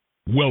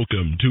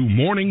Welcome to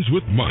Mornings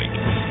with Mike.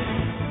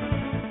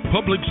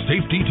 Public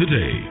Safety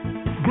Today.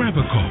 Grab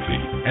a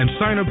coffee and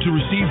sign up to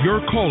receive your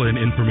call-in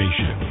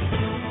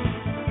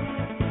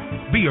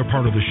information. Be a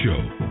part of the show.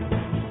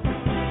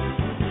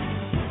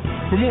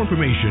 For more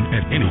information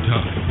at any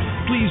time,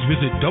 please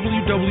visit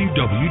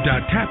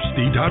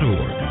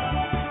www.tapsty.org.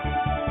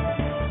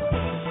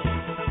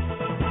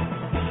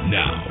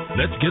 Now,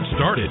 let's get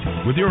started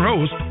with your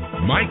host,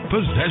 Mike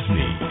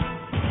Possesny.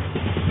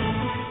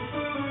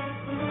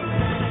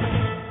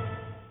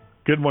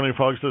 Good morning,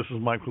 folks. This is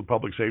Mike with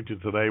Public Safety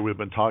Today. We've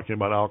been talking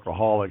about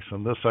alcoholics,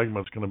 and this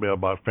segment's going to be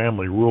about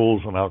family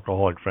rules and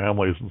alcoholic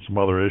families and some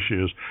other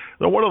issues.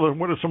 Now, what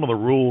are some of the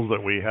rules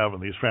that we have in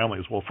these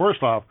families? Well,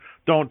 first off,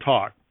 don't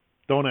talk.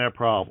 Don't have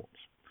problems.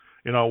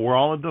 You know, we're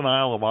all in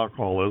denial of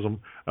alcoholism.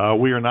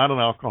 We are not an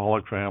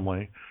alcoholic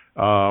family.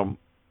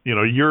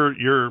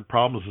 Your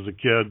problems as a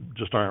kid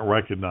just aren't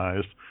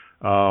recognized.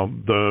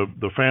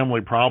 The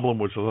family problem,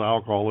 which is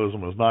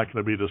alcoholism, is not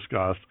going to be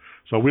discussed.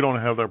 So we don't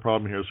have that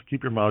problem here, so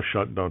keep your mouth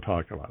shut and don't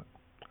talk about it.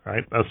 All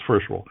right? That's the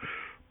first rule.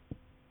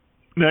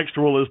 Next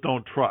rule is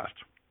don't trust.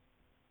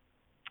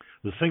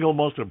 The single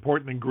most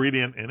important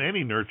ingredient in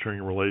any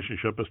nurturing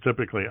relationship is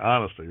typically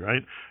honesty,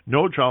 right?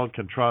 No child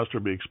can trust or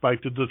be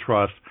expected to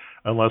trust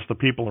unless the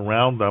people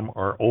around them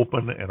are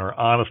open and are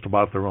honest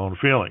about their own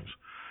feelings.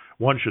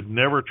 One should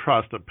never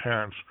trust that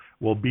parents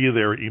will be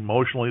there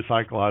emotionally,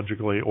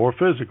 psychologically, or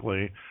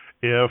physically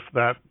if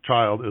that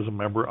child is a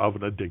member of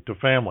an addictive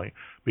family,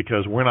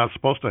 because we're not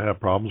supposed to have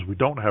problems. We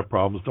don't have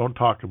problems. Don't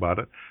talk about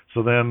it.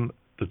 So then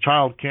the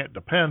child can't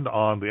depend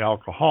on the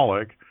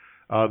alcoholic.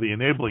 The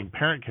enabling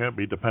parent can't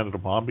be dependent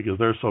upon because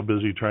they're so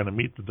busy trying to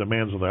meet the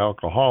demands of the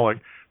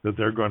alcoholic that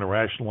they're going to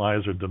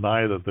rationalize or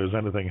deny that there's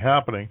anything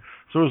happening.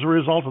 So as a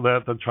result of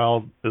that, the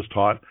child is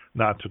taught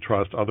not to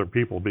trust other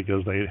people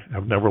because they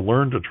have never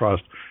learned to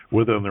trust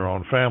within their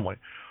own family.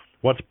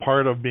 What's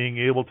part of being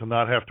able to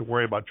not have to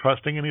worry about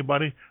trusting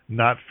anybody?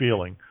 Not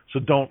feeling. So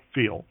don't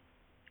feel.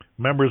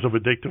 Members of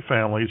addictive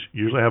families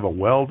usually have a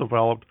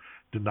well-developed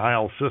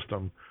denial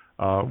system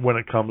when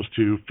it comes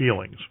to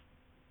feelings.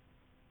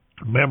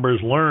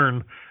 Members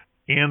learn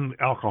in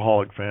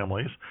alcoholic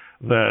families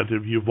that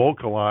if you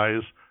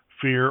vocalize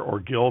fear or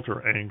guilt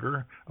or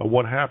anger,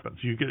 what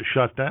happens? You get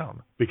shut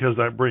down because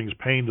that brings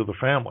pain to the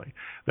family.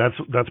 That's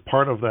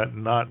part of that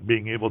not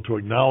being able to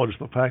acknowledge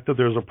the fact that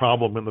there's a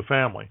problem in the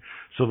family.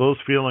 So those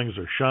feelings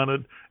are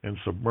shunted and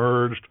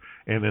submerged,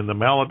 and in the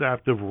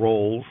maladaptive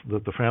roles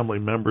that the family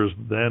members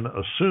then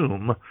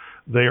assume,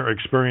 they are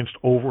experienced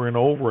over and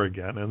over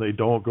again, and they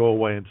don't go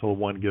away until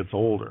one gets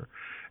older.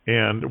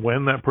 And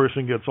when that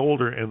person gets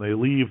older and they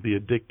leave the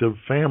addictive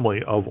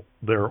family of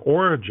their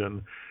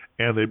origin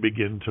and they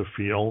begin to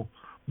feel,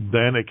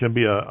 then it can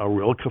be a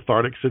real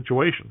cathartic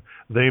situation.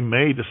 They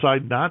may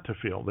decide not to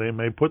feel. They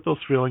may put those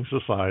feelings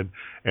aside,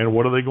 and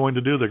what are they going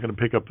to do? They're going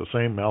to pick up the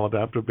same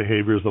maladaptive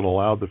behaviors that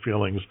allowed the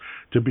feelings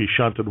to be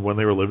shunted when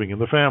they were living in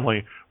the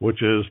family,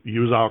 which is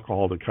use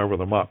alcohol to cover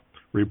them up,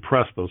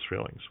 repress those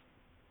feelings.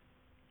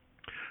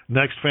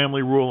 Next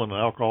family rule in an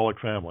alcoholic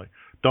family,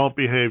 don't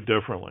behave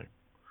differently.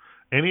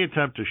 Any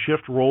attempt to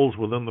shift roles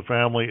within the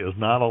family is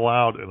not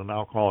allowed in an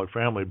alcoholic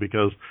family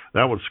because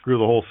that would screw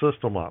the whole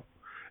system up.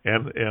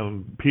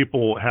 And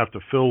people have to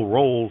fill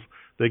roles.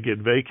 They get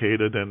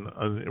vacated,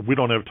 and we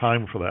don't have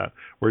time for that.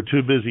 We're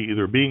too busy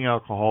either being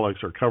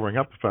alcoholics or covering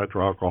up the fact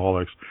we're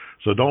alcoholics.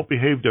 So don't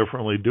behave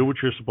differently. Do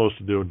what you're supposed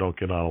to do and don't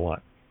get out of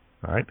line.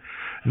 All right?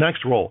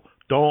 Next rule,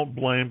 don't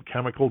blame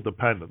chemical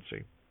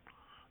dependency.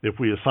 If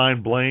we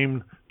assign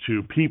blame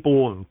to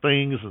people and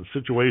things and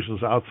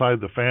situations outside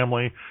the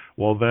family,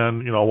 well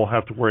then, we'll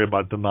have to worry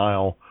about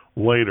denial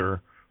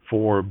later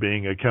for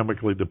being a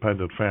chemically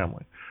dependent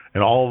family.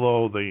 And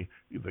although the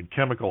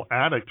chemical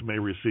addict may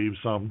receive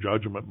some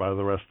judgment by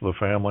the rest of the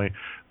family,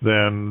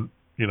 then,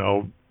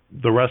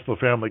 the rest of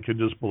the family can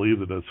just believe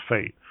that it's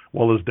fate.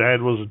 Well, his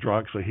dad was a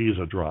drunk, so he's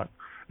a drunk.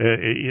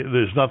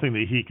 There's nothing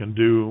that he can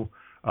do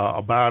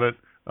about it.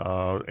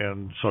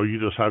 And so you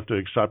just have to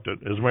accept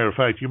it. As a matter of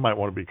fact, you might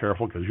want to be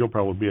careful because you'll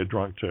probably be a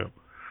drunk too.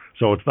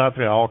 So it's not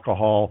the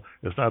alcohol.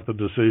 It's not the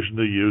decision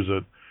to use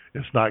it.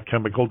 It's not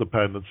chemical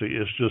dependency.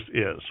 It just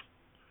is.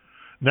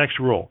 Next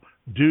rule,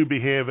 do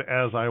behave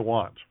as I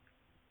want.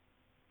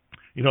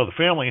 The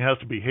family has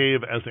to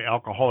behave as the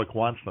alcoholic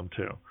wants them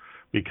to,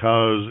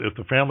 because if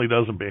the family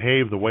doesn't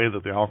behave the way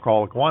that the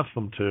alcoholic wants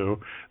them to,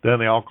 then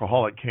the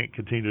alcoholic can't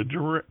continue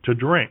to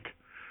drink.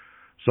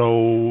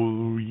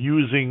 So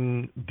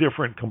using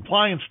different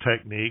compliance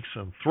techniques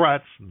and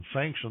threats and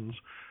sanctions,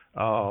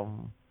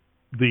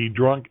 the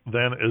drunk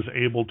then is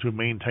able to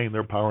maintain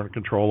their power and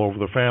control over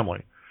the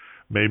family.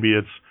 Maybe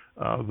it's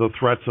the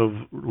threats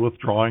of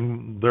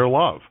withdrawing their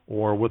love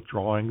or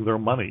withdrawing their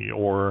money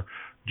or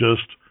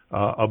just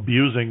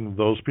abusing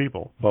those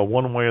people. But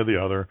one way or the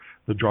other,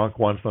 the drunk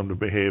wants them to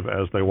behave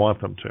as they want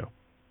them to.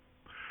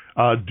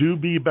 Do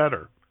be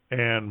better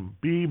and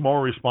be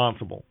more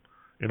responsible.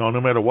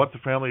 No matter what the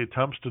family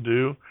attempts to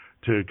do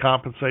to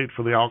compensate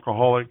for the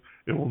alcoholic,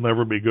 it will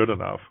never be good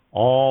enough.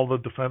 All the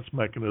defense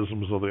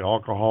mechanisms of the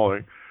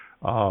alcoholic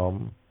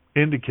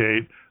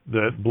indicate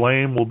that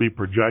blame will be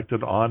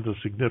projected onto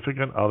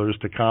significant others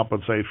to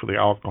compensate for the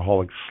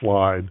alcoholic's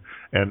slide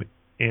and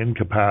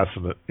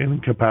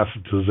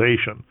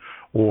incapacitization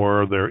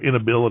or their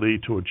inability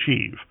to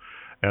achieve.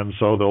 And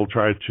so they'll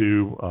try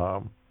to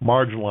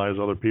marginalize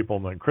other people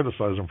and then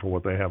criticize them for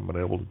what they haven't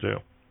been able to do.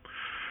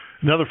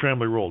 Another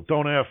family rule: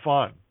 don't have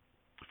fun.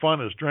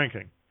 Fun is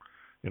drinking.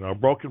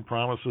 Broken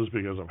promises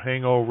because of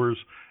hangovers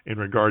in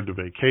regard to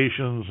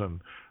vacations and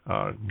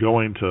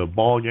going to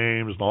ball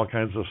games and all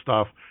kinds of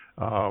stuff.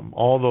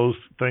 All those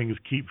things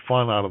keep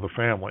fun out of the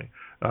family.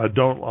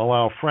 Don't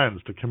allow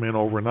friends to come in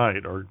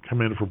overnight or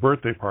come in for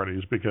birthday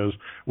parties, because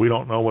we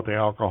don't know what the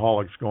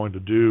alcoholic's going to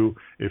do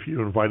if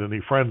you invite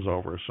any friends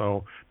over.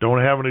 So don't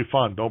have any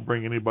fun. Don't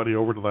bring anybody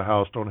over to the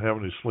house. Don't have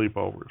any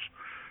sleepovers.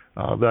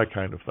 That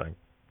kind of thing.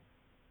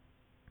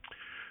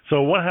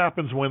 So what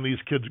happens when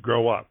these kids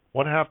grow up?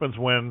 What happens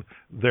when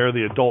they're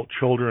the adult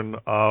children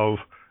of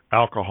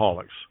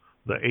alcoholics,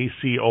 the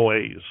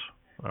ACOAs,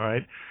 all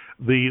right?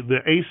 The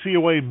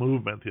ACOA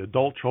movement, the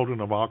Adult Children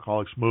of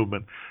Alcoholics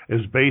movement,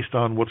 is based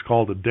on what's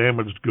called the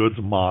damaged goods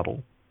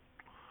model.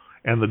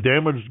 And the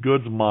damaged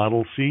goods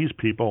model sees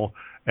people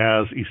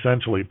as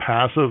essentially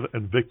passive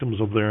and victims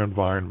of their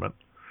environment.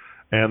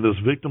 And this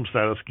victim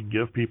status can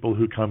give people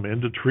who come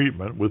into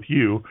treatment with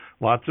you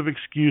lots of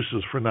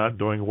excuses for not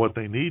doing what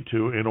they need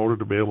to in order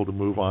to be able to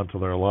move on to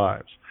their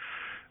lives.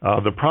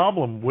 The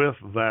problem with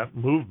that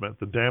movement,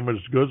 the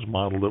damaged goods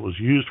model that was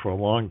used for a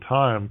long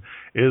time,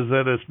 is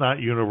that it's not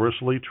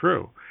universally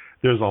true.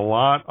 There's a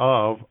lot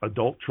of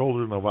adult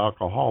children of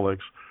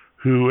alcoholics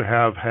who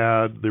have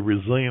had the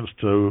resilience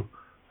to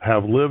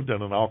have lived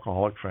in an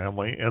alcoholic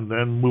family and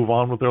then move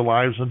on with their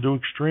lives and do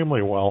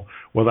extremely well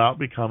without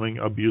becoming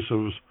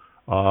abusive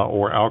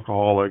or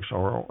alcoholics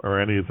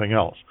or anything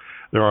else.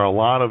 There are a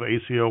lot of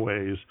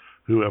ACOAs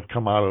who have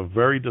come out of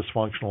very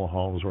dysfunctional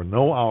homes where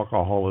no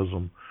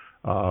alcoholism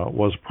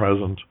was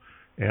present,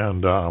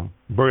 and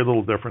very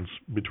little difference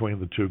between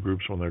the two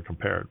groups when they're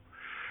compared.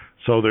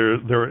 So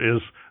there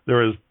is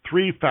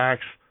three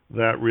facts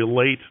that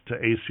relate to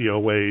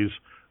ACOAs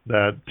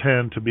that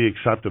tend to be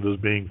accepted as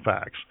being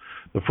facts.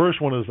 The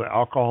first one is that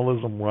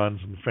alcoholism runs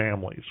in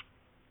families.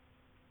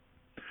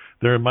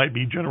 There might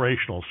be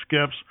generational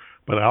skips,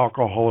 but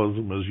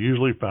alcoholism is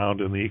usually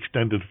found in the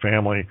extended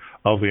family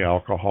of the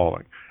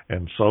alcoholic.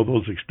 And so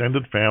those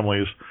extended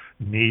families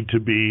need to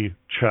be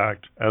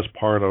checked as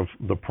part of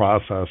the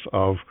process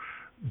of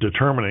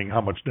determining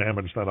how much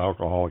damage that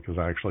alcoholic has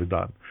actually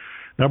done.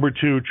 Number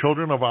two,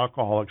 children of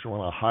alcoholics are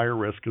on a higher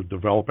risk of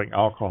developing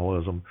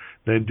alcoholism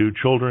than do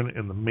children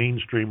in the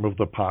mainstream of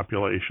the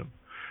population.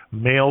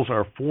 Males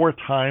are 4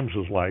 times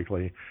as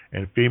likely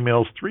and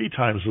females 3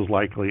 times as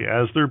likely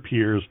as their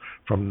peers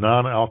from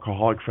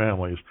non-alcoholic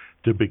families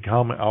to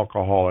become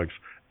alcoholics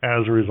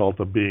as a result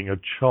of being a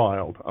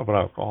child of an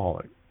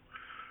alcoholic.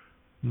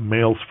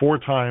 Males 4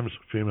 times,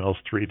 females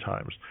 3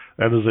 times.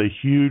 That is a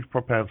huge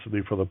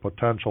propensity for the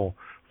potential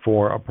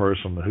for a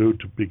person who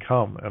to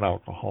become an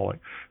alcoholic.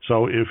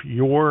 So if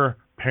your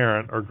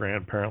parent or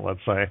grandparent,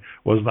 let's say,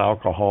 was an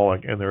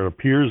alcoholic and there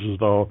appears as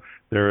though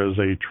there is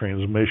a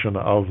transmission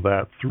of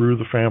that through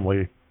the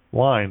family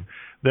line,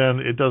 then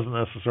it doesn't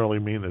necessarily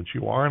mean that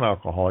you are an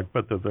alcoholic,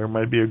 but that there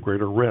might be a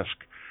greater risk,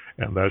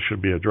 and that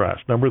should be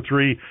addressed. Number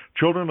 3,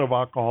 children of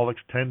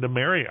alcoholics tend to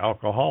marry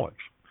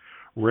alcoholics.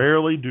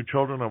 Rarely do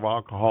children of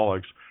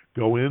alcoholics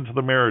go into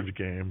the marriage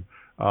game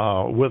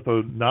with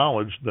the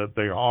knowledge that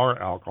they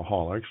are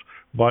alcoholics,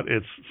 but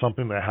it's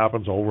something that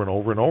happens over and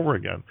over and over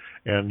again.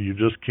 And you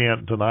just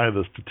can't deny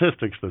the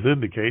statistics that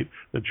indicate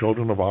that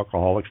children of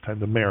alcoholics tend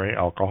to marry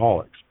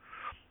alcoholics.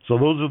 So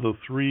those are the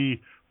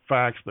 3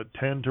 facts that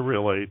tend to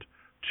relate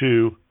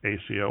to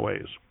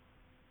ACOAs.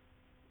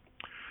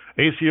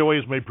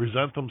 ACOAs may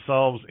present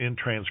themselves in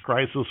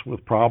trans-crisis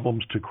with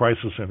problems to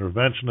crisis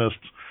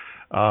interventionists.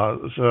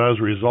 So as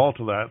a result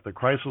of that, the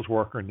crisis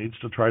worker needs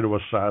to try to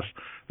assess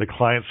the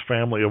client's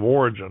family of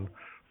origin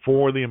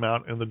for the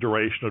amount and the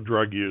duration of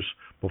drug use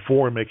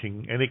before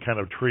making any kind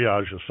of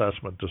triage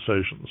assessment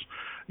decisions.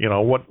 You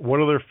know, what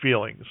are their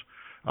feelings?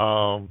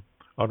 On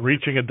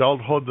reaching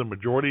adulthood, the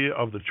majority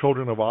of the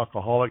children of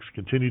alcoholics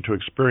continue to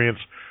experience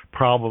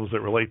problems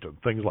that relate to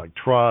things like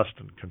trust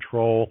and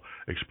control,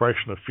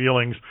 expression of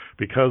feelings,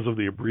 because of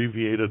the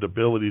abbreviated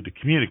ability to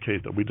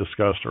communicate that we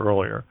discussed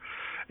earlier.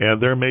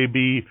 And there may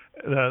be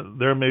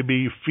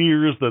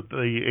fears that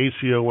the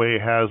ACOA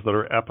has that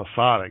are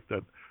episodic,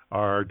 that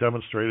are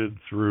demonstrated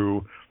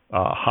through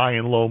high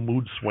and low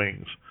mood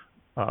swings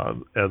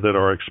that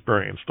are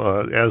experienced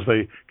as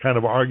they kind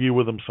of argue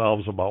with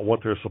themselves about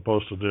what they're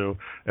supposed to do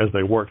as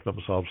they work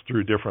themselves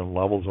through different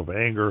levels of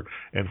anger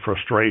and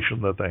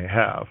frustration that they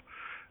have.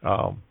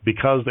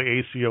 Because the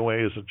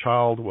ACOA as a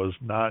child was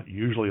not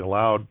usually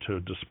allowed to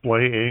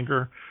display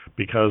anger,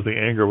 because the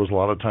anger was a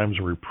lot of times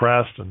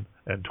repressed and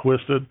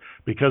twisted,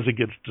 because it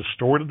gets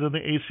distorted in the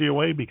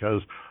ACOA,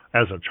 because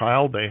as a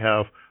child they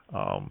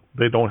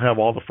don't have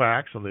all the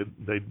facts and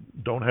they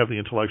don't have the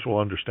intellectual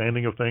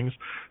understanding of things,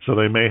 so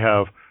they may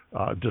have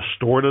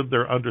distorted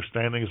their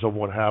understandings of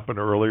what happened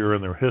earlier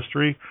in their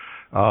history.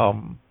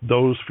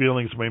 Those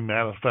feelings may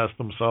manifest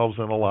themselves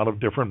in a lot of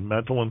different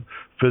mental and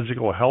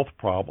physical health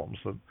problems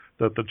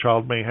that the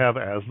child may have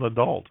as an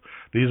adult.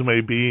 These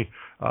may be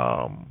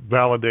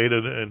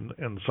validated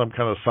in some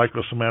kind of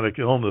psychosomatic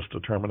illness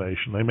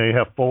determination. They may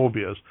have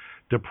phobias,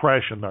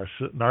 depression,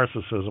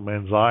 narcissism,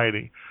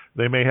 anxiety.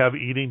 They may have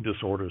eating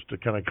disorders to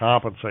kind of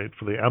compensate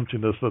for the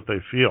emptiness that they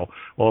feel.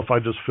 Well, if I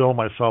just fill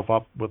myself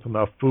up with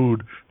enough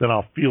food, then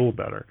I'll feel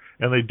better.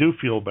 And they do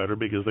feel better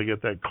because they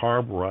get that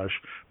carb rush.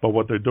 But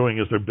what they're doing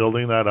is they're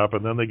building that up,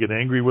 and then they get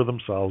angry with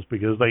themselves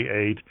because they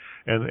ate,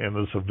 and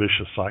it's a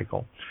vicious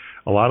cycle.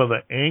 A lot of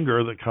the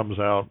anger that comes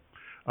out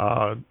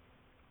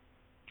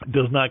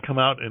does not come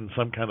out in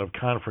some kind of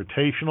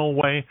confrontational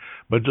way,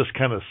 but just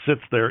kind of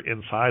sits there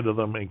inside of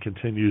them and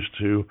continues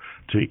to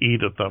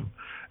eat at them.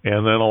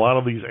 And then a lot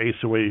of these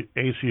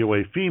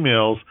ACOA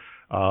females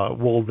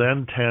will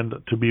then tend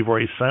to be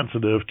very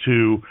sensitive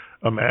to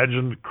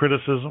imagined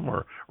criticism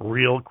or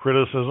real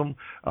criticism.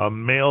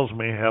 Males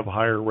may have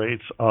higher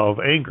rates of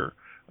anger,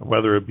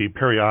 whether it be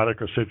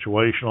periodic or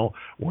situational,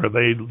 where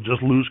they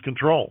just lose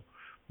control.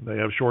 They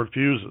have short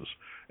fuses.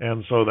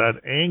 And so that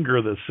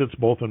anger that sits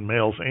both in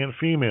males and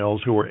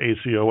females who are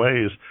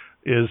ACOAs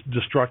is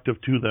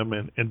destructive to them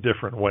in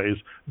different ways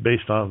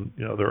based on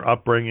their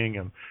upbringing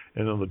and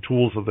the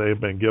tools that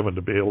they've been given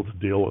to be able to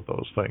deal with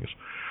those things.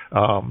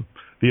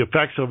 The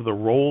effects of the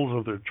roles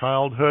of their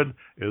childhood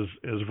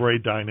is very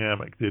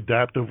dynamic. The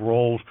adaptive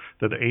roles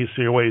that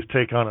ACOAs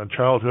take on in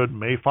childhood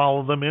may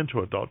follow them into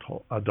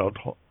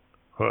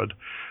adulthood.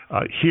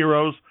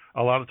 Heroes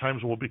a lot of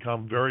times will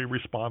become very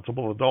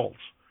responsible adults.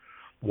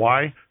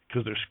 Why?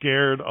 Because they're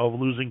scared of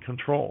losing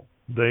control.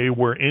 They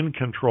were in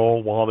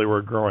control while they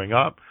were growing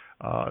up.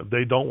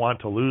 They don't want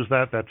to lose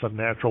that. That's a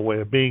natural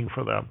way of being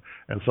for them.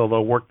 And so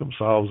they'll work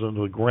themselves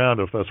into the ground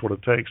if that's what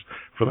it takes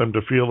for them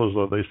to feel as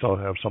though they still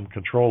have some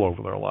control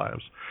over their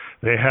lives.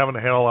 They haven't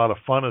had a lot of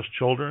fun as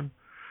children.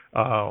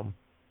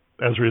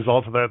 As a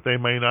result of that, they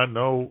may not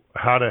know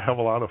how to have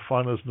a lot of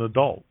fun as an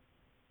adult.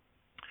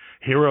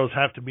 Heroes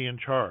have to be in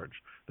charge.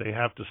 They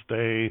have to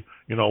stay,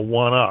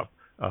 one up.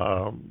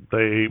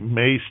 They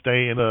may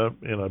stay in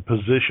a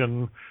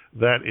position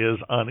that is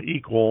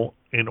unequal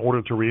in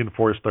order to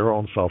reinforce their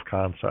own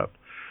self-concept.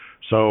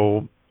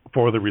 So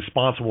for the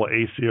responsible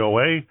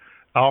ACOA,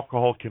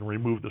 alcohol can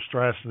remove the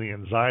stress and the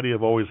anxiety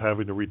of always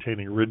having to retain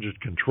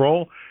rigid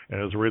control,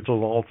 and as a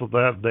result of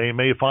that, they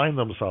may find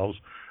themselves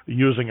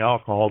using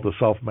alcohol to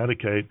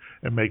self-medicate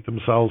and make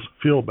themselves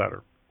feel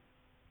better.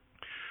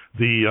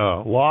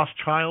 The lost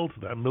child,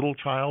 that middle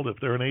child, if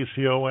they're an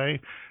ACOA,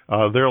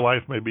 their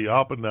life may be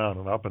up and down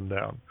and up and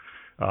down.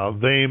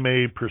 They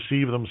may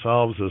perceive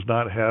themselves as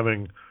not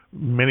having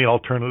many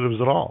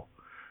alternatives at all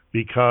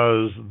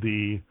because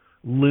the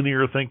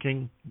linear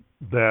thinking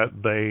that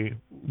they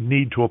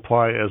need to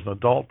apply as an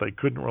adult, they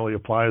couldn't really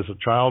apply as a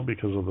child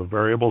because of the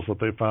variables that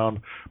they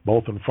found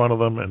both in front of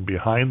them and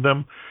behind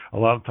them. A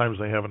lot of times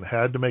they haven't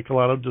had to make a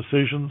lot of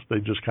decisions. They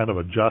just kind of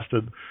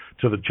adjusted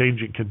to the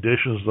changing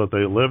conditions that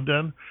they lived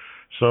in.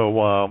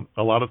 So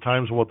a lot of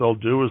times what they'll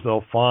do is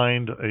they'll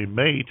find a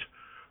mate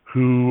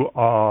who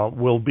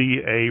will be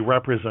a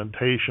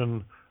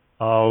representation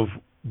of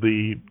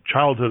the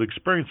childhood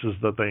experiences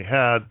that they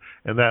had,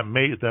 and that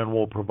mate then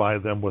will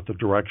provide them with the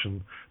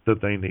direction that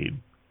they need.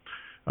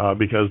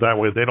 Because that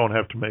way they don't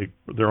have to make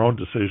their own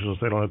decisions.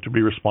 They don't have to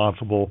be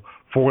responsible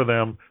for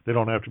them. They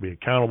don't have to be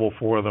accountable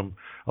for them.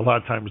 A lot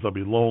of times they'll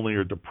be lonely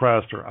or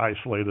depressed or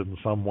isolated in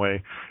some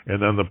way, and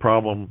then the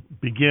problem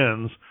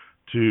begins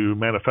to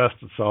manifest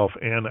itself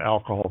in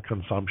alcohol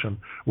consumption,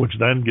 which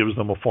then gives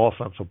them a false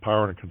sense of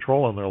power and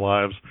control in their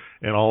lives,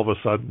 and all of a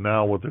sudden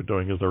now what they're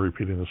doing is they're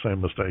repeating the same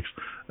mistakes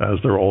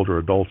as their older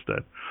adults did.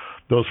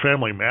 Those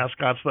family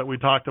mascots that we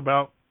talked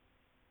about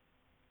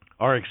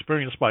are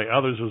experienced by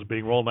others as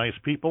being real nice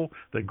people.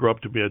 They grow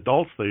up to be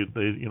adults. They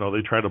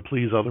try to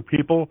please other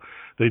people.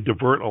 They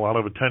divert a lot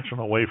of attention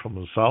away from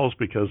themselves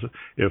because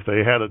if they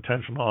had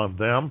attention on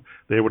them,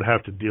 they would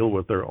have to deal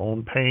with their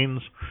own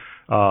pains.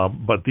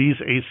 But these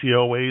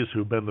ACOAs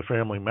who've been the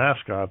family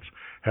mascots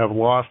have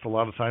lost a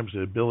lot of times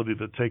the ability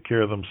to take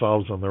care of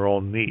themselves and their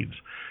own needs.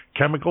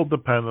 Chemical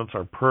dependents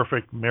are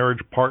perfect marriage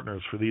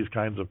partners for these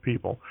kinds of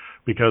people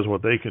because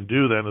what they can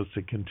do then is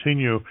to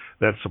continue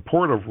that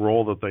supportive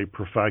role that they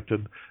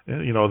perfected,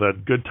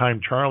 that good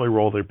time Charlie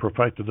role they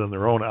perfected in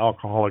their own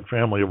alcoholic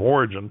family of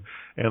origin,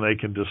 and they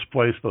can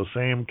displace those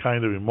same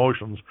kind of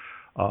emotions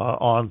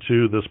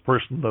onto this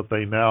person that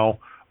they now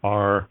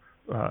are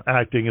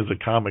acting as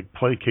a comic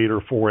placater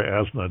for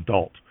as an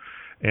adult.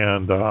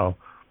 And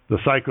the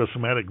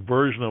psychosomatic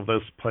version of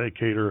this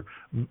placator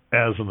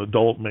as an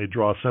adult may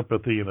draw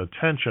sympathy and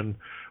attention,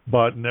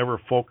 but never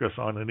focus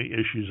on any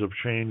issues of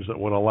change that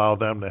would allow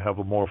them to have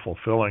a more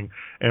fulfilling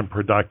and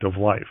productive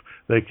life.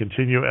 They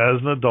continue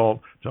as an adult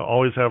to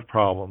always have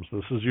problems.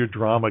 This is your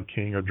drama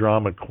king or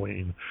drama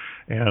queen.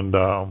 And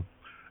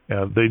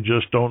they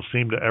just don't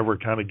seem to ever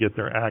kind of get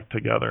their act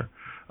together.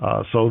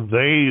 So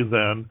they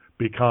then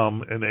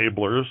become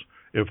enablers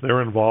if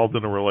they're involved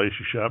in a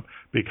relationship,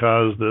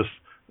 because this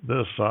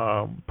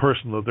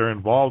person that they're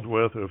involved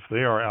with, if they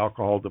are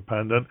alcohol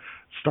dependent,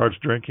 starts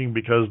drinking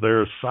because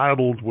they're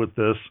saddled with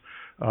this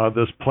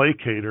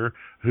placater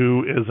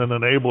who is an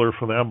enabler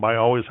for them by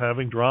always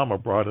having drama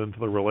brought into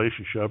the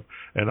relationship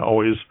and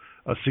always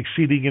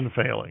succeeding in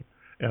failing,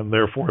 and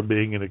therefore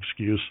being an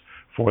excuse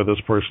for this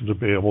person to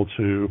be able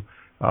to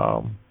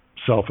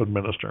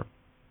self-administer.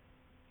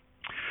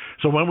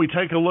 So when we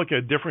take a look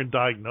at different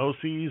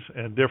diagnoses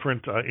and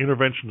different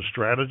intervention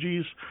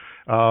strategies,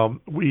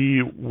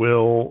 we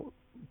will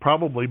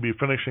probably be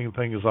finishing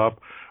things up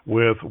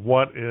with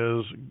what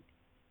is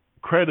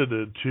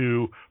credited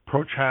to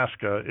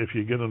Prochaska. If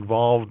you get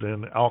involved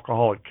in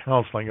alcoholic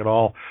counseling at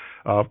all,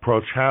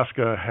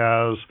 Prochaska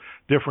has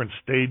different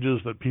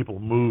stages that people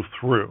move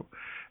through.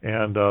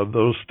 And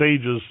those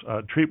stages,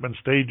 treatment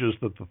stages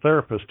that the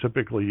therapist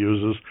typically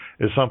uses,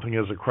 is something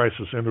as a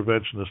crisis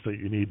interventionist that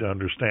you need to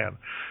understand.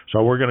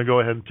 So we're going to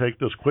go ahead and take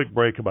this quick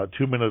break about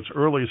 2 minutes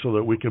early so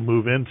that we can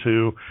move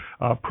into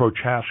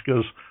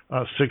Prochaska's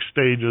 6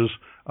 stages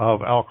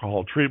of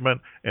alcohol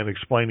treatment and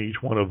explain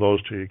each one of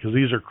those to you, because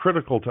these are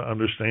critical to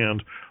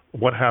understand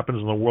what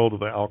happens in the world of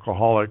the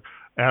alcoholic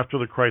after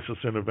the crisis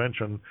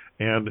intervention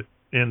and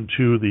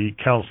into the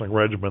counseling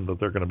regimen that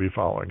they're going to be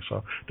following.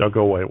 So don't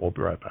go away. We'll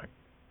be right back.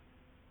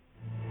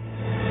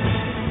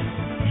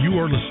 You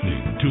are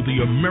listening to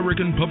the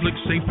American Public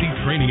Safety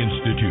Training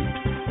Institute.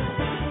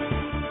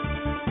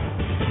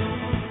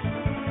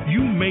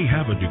 You may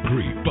have a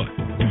degree, but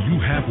do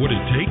you have what it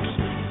takes?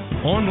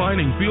 Online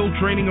and field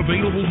training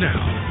available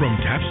now from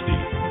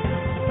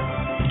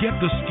TAPSTE. Get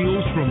the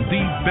skills from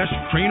the best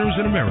trainers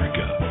in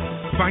America.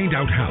 Find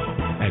out how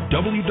at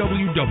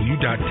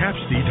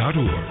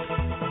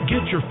www.tapste.org.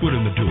 Get your foot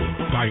in the door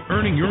by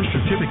earning your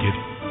certificate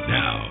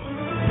now.